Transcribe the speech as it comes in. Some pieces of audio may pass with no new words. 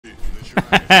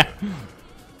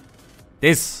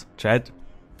This, Chad,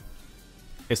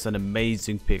 is an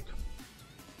amazing pick.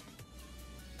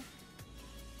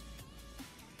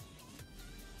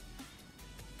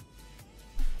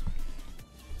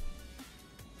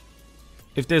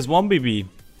 If there's one BB,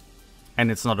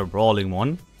 and it's not a brawling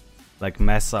one, like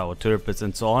Massa or Turpits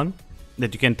and so on,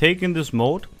 that you can take in this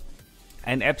mode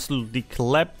and absolutely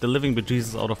clap the living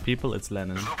bejesus out of people, it's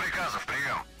Lenin.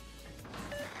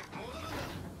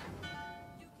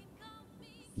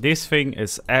 This thing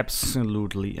is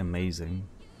absolutely amazing.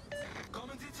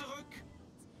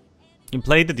 I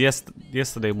played it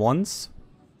yesterday once.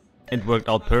 It worked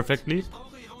out perfectly.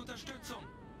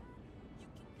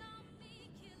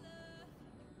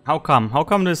 How come? How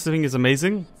come this thing is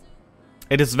amazing?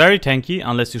 It is very tanky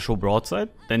unless you show broadside,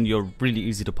 then you're really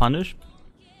easy to punish.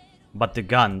 But the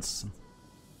guns,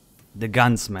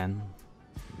 man.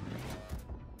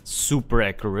 Super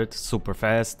accurate, super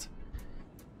fast.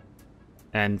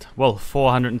 And, well,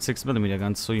 406mm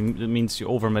guns, so it means you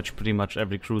overmatch pretty much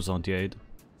every cruiser on T8.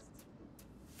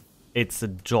 It's a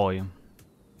joy.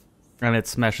 And it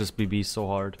smashes BB so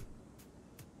hard.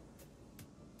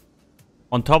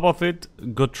 On top of it,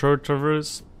 good turret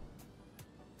traverse.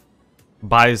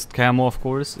 Biased camo, of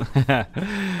course.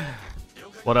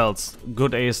 What else?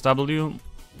 Good ASW.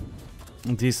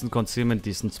 Decent concealment,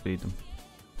 decent speed.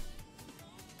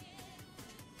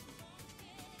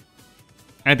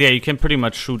 And yeah, you can pretty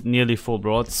much shoot nearly full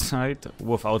broadside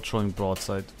without showing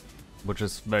broadside, which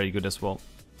is very good as well.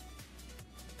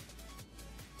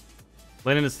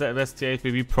 Lenin is the best T8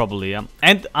 BB, probably, yeah.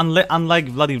 And unlike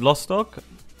Vladivostok,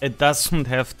 it doesn't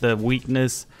have the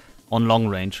weakness on long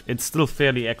range. It's still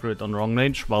fairly accurate on long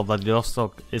range, while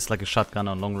Vladivostok is like a shotgun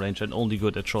on long range and only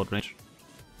good at short range.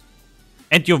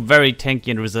 And you're very tanky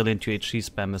and resilient to HE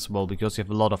spam as well, because you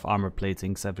have a lot of armor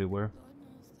platings everywhere.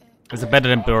 Is it better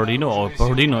than Borodino? Oh,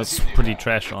 Borodino is pretty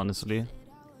trash, honestly. The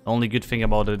only good thing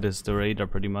about it is the radar,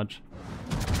 pretty much.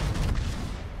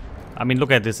 I mean,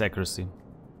 look at this accuracy.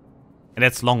 And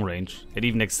that's long range. It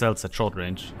even excels at short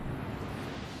range.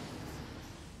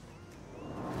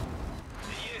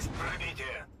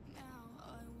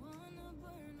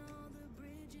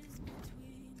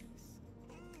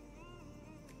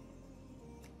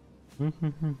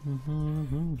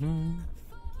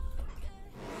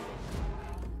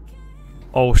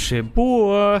 Oh shit,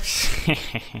 boy.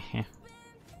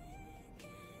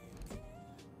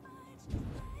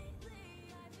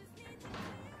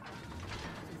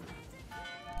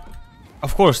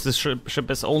 Of course, this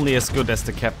ship is only as good as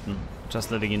the captain.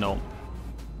 Just letting you know.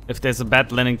 If there's a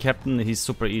bad Lenin captain, he's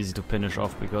super easy to finish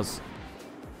off because...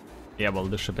 yeah, well,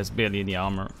 the ship has barely any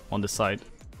armor on the side.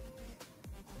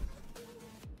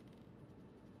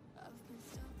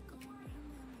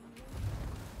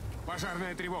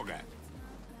 Пожарная тревога.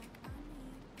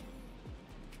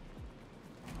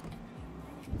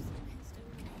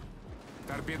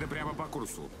 Торпеды прямо по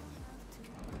курсу.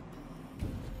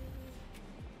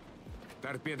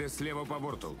 Торпеды слева по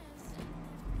борту.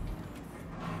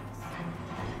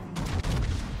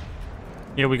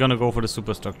 Yeah, we're gonna go for the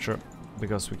superstructure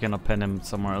because we cannot pen him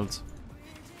somewhere else.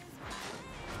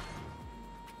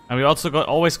 And we also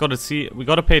always gotta see, we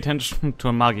gotta pay attention to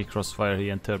Amagi crossfire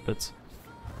here and Tirpitz.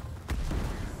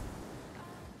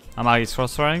 Amagi's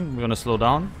crossfiring, we're gonna slow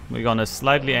down. We're gonna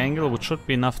slightly angle, which should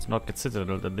be enough to not get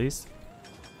citadel at least.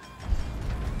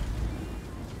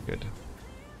 Good.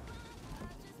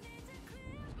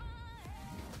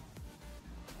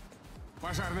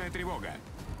 Пожарная тревога.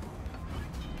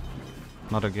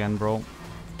 Not again, bro.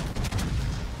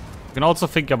 You can also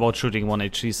think about shooting one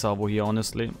HE salvo here,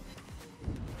 honestly.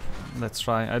 Let's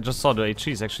try. I just saw the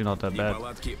HE is actually not that bad.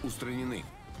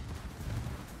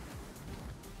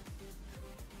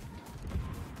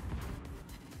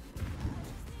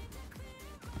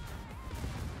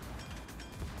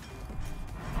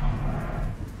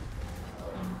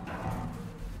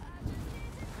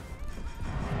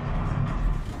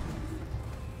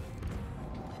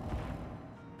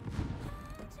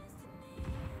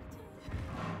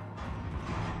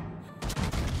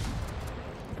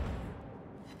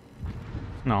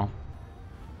 No.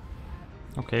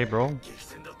 Okay, bro.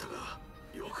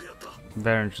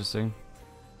 Very interesting.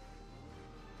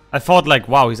 I thought like,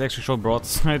 wow, he's actually showed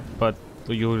broadside, but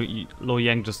Lo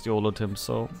Yang just YOLO'd him,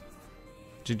 so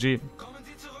GG.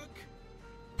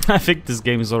 I think this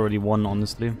game is already won,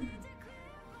 honestly.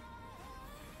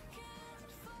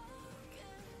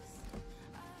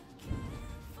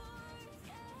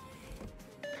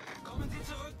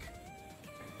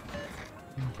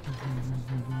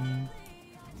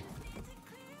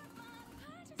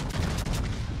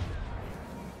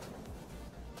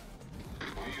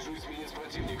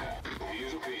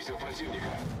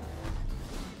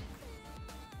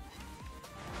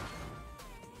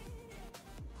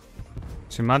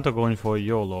 Chimanto going for a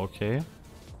YOLO, okay.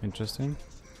 Interesting.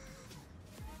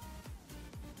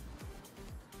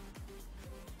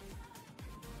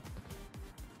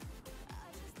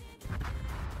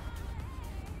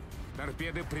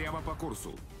 Торпеды прямо по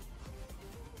курсу.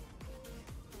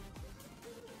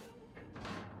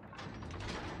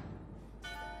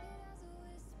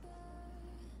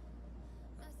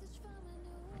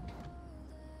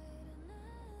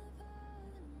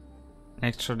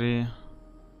 Actually,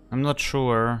 I'm not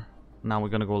sure. Now we're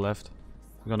gonna go left.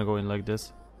 We're gonna go in like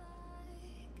this.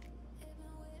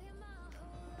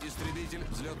 Истребитель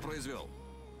взлет произвел.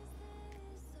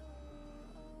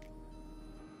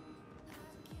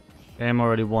 Game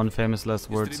already won, famous last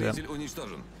words, yeah. Истребитель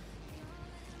уничтожен.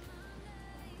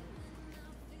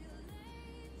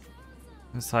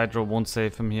 This Hydro won't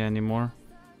save him here anymore.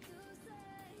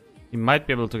 He might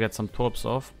be able to get some torps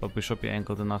off, but we should be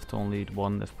angled enough to only eat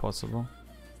one if possible.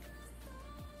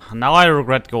 Now I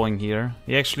regret going here.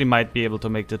 He actually might be able to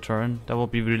make the turn. That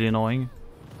would be really annoying.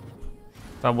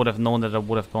 If I would have known that, I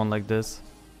would have gone like this.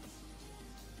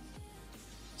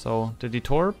 So, did he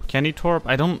torp? Can he torp?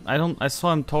 I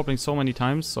saw him torping so many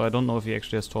times, so I don't know if he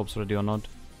actually has torps ready or not.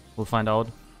 We'll find out.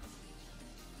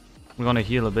 We're gonna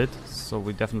heal a bit, so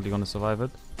we're definitely gonna survive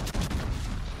it.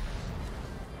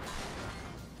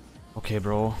 Okay,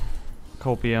 bro.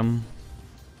 Copium.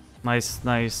 Nice,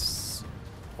 nice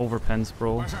overpens,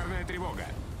 bro. Пожарная тревога.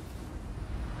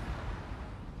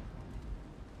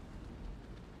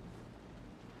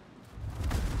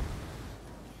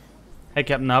 Hey,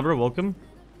 Captain Abra, welcome.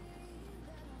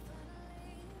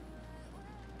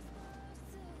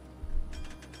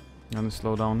 Gonna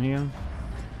slow down here.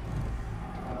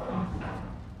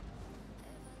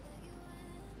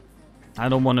 I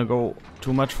don't want to go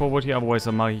too much forward here, otherwise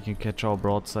Amagi can catch our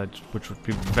broadside, which would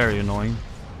be very annoying.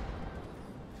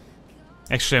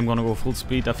 Actually, I'm gonna go full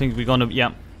speed. I think we're gonna...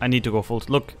 Yeah, I need to go full...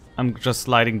 Look, I'm just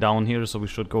sliding down here, so we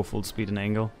should go full speed and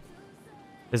angle.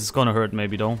 This is gonna hurt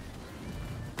maybe, though.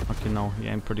 Okay, no, he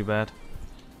aimed pretty bad.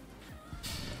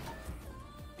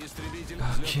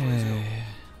 Okay.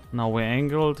 Now we're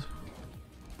angled.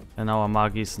 And now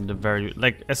Amagi's in the very...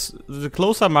 Like, as the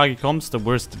closer Amagi comes, the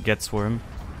worse it gets for him.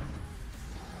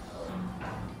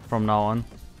 From now on.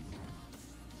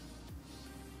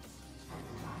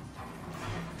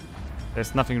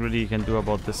 There's nothing really you can do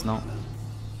about this now.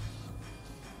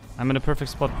 I'm in a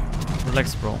perfect spot.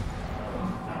 Relax, bro.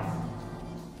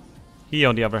 He,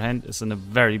 on the other hand, is in a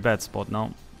very bad spot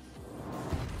now.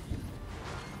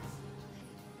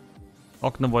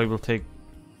 Oknaboy will take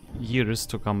years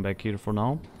to come back here for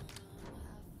now.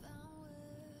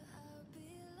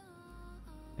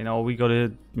 And all we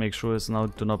gotta make sure is now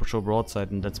to not show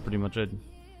broadside, and that's pretty much it.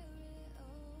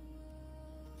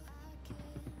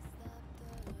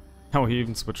 Oh, he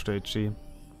even switched to HG.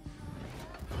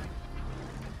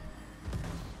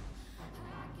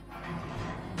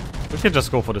 We can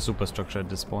just go for the superstructure at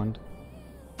this point.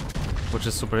 Which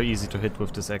is super easy to hit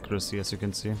with this accuracy, as you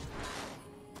can see.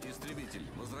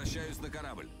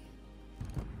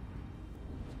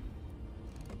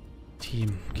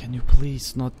 Team, can you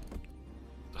please not...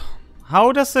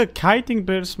 How does a kiting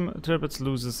Bismuth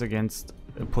loses against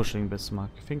a pushing Bismarck?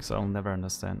 Things I'll never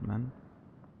understand, man.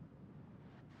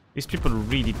 These people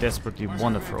really desperately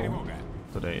want to throw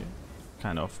today,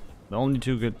 kind of. The only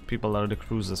two good people are the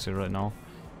cruisers here right now.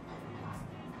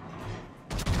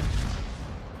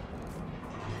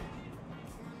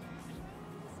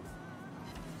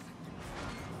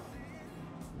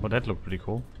 Well, that looked pretty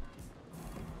cool.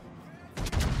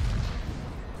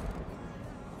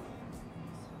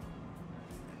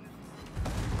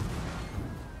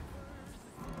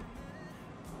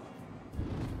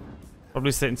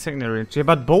 Probably stay in secondary. Yeah,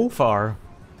 but both are.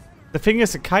 The thing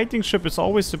is, a kiting ship is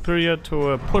always superior to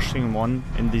a pushing one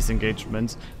in these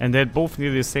engagements, and they're both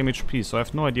nearly the same HP, so I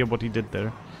have no idea what he did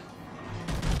there.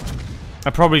 I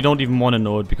probably don't even want to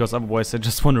know it, because otherwise I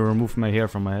just want to remove my hair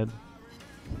from my head.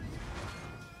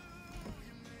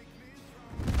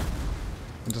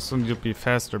 I just need to be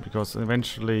faster, because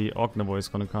eventually Ognivoy is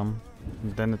gonna come,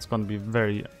 and then it's gonna be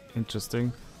very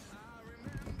interesting.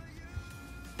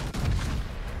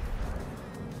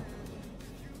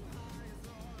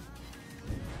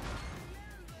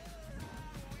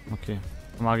 Okay,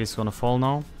 Amagi's gonna fall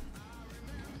now.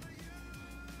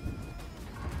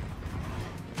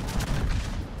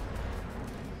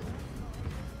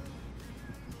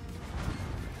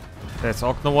 That's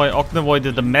Oknavoy. Oknavoy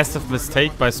did a massive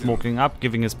mistake by smoking up,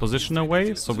 giving his position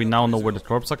away, so we now know where the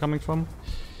corps are coming from.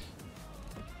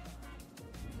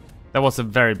 That was a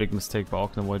very big mistake by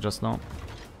Oknavoy just now.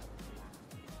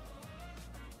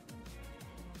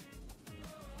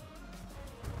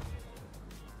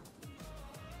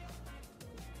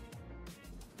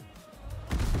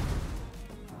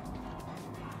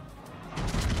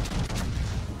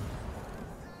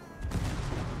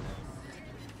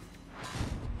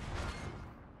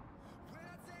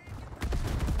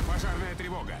 Пожарная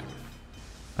тревога.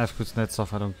 I have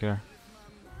Kuznetsov, I don't care.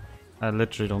 I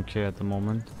literally don't care at the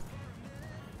moment.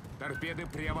 Торпеды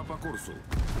прямо по курсу.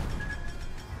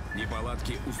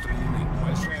 Неполадки устранены.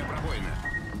 Большая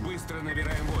пробоина. Быстро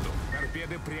набираем воду.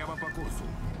 Торпеды прямо по курсу.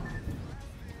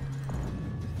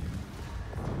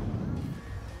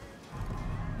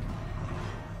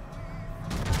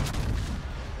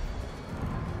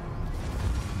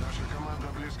 Наша команда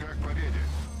близка к победе.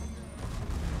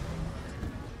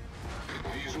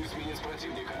 Вижу эсминец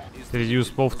противника. Did he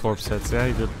use both torp sets? Yeah,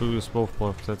 he did use both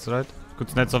torp sets, right?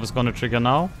 Kuznetsov is gonna trigger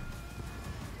now.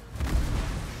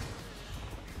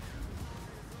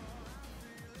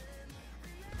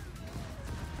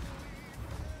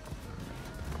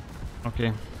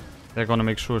 Okay, they're gonna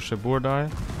make sure Shibur die.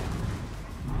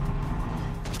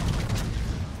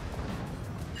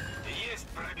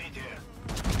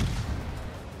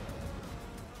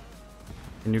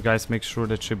 Can you guys make sure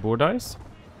that Shibur dies?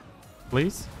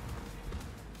 Please?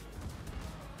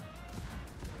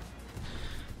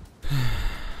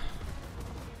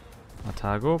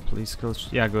 Atago, please kill...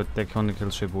 Yeah, good, they're gonna kill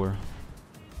Shibur.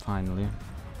 Finally.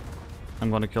 I'm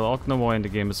gonna kill Oknavoy and the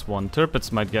game is won.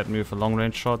 Tirpitz might get me with a long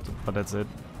range shot, but that's it.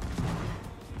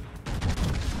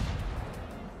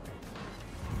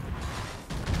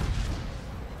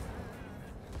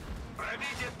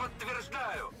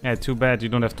 Yeah, too bad you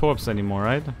don't have torps anymore,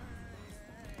 right?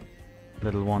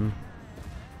 Little one.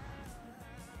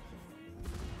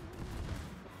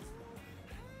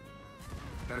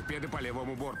 Торпеды по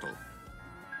левому борту.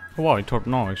 Oh, wow, he torped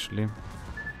now actually.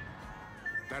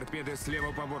 Торпеды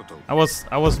слева по борту.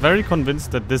 I was very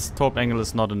convinced that this torp angle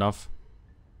is not enough.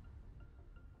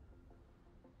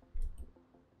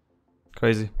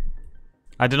 Crazy.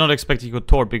 I did not expect he could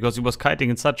torp because he was kiting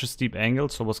in such a steep angle,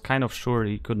 so I was kind of sure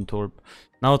he couldn't torp.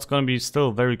 Now it's gonna be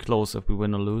still very close if we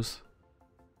win or lose.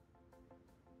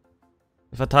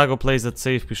 If Atago plays it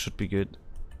safe, we should be good.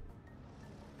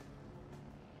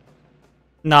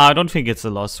 Nah, I don't think it's a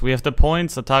loss. We have the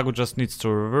points, Atago just needs to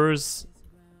reverse.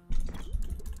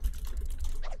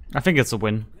 I think it's a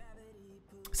win.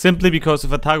 Simply because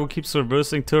if Atago keeps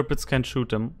reversing, Tirpitz can't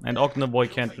shoot him, and Oknavoy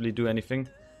can't really do anything.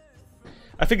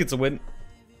 I think it's a win.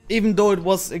 Even though it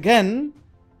was, again,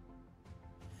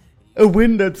 a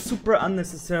win that's super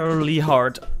unnecessarily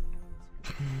hard.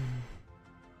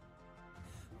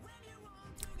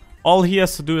 All he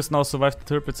has to do is now survive the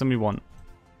Tirpitz and we won.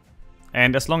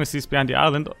 And as long as he's behind the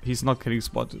island, he's not getting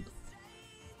spotted.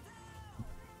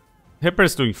 Hipper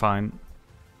is doing fine.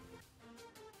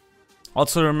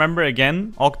 Also remember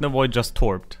again, Oknavoy just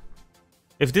torped.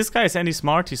 If this guy is any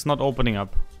smart, he's not opening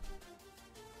up.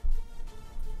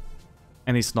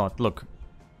 And he's not, look.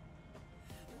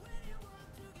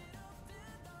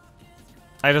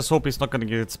 I just hope he's not gonna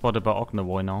get spotted by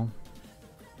Oknavoy now.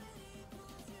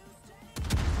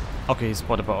 Okay, he's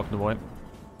spotted by Oknavoy.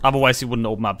 Otherwise he wouldn't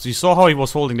open up. So you saw how he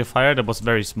was holding the fire, that was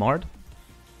very smart.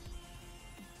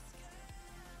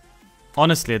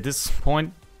 Honestly, at this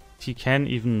point, he can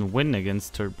even win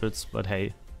against Tirpitz, but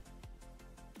hey.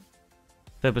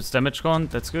 Tirpitz damage gone,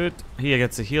 that's good. He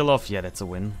gets a heal off, yeah, that's a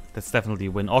win. That's definitely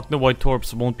a win. Oknavoy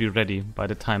Torps won't be ready by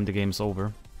the time the game's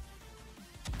over.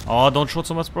 Oh, don't shoot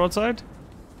so much broadside.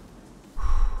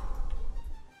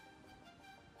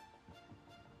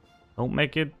 Don't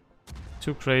make it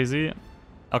too crazy.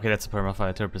 Okay, that's a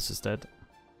permafire. Tirpitz is dead.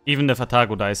 Even if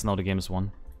Atago dies, now the game is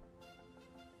won.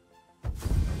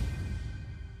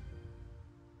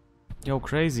 Yo,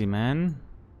 crazy, man.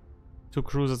 Two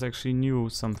cruisers actually knew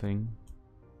something.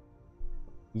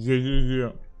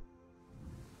 Yeah.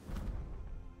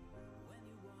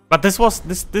 But this was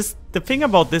the thing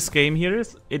about this game here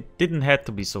is it didn't have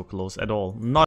to be so close at all. Not